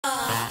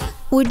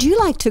Would you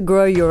like to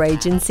grow your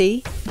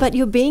agency, but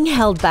you're being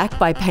held back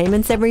by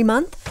payments every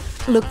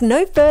month? Look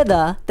no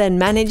further than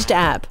Managed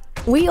App.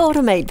 We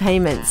automate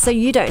payments so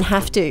you don't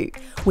have to.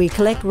 We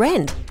collect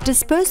rent,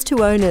 disperse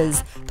to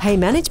owners, pay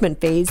management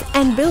fees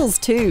and bills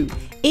too,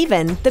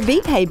 even the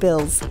BPay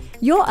bills.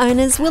 Your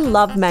owners will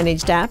love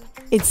Managed App.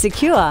 It's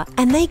secure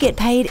and they get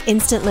paid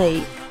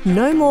instantly.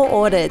 No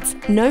more audits,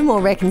 no more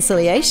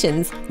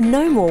reconciliations,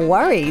 no more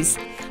worries.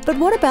 But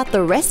what about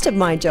the rest of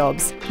my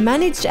jobs?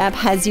 Managed App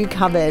has you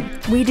covered.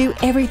 We do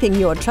everything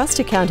your trust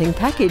accounting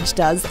package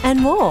does and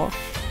more.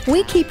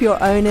 We keep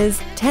your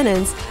owners,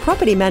 tenants,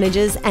 property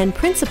managers and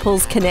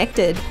principals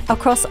connected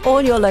across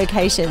all your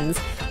locations.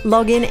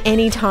 Log in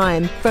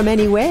anytime, from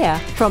anywhere,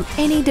 from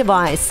any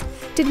device.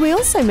 Did we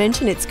also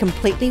mention it's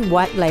completely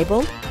white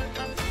labelled?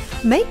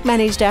 Make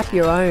Managed App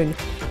your own.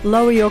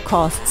 Lower your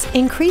costs,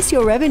 increase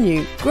your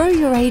revenue, grow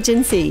your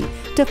agency.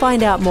 To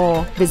find out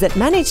more, visit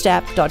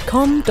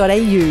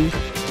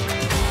manegedapp.com.au.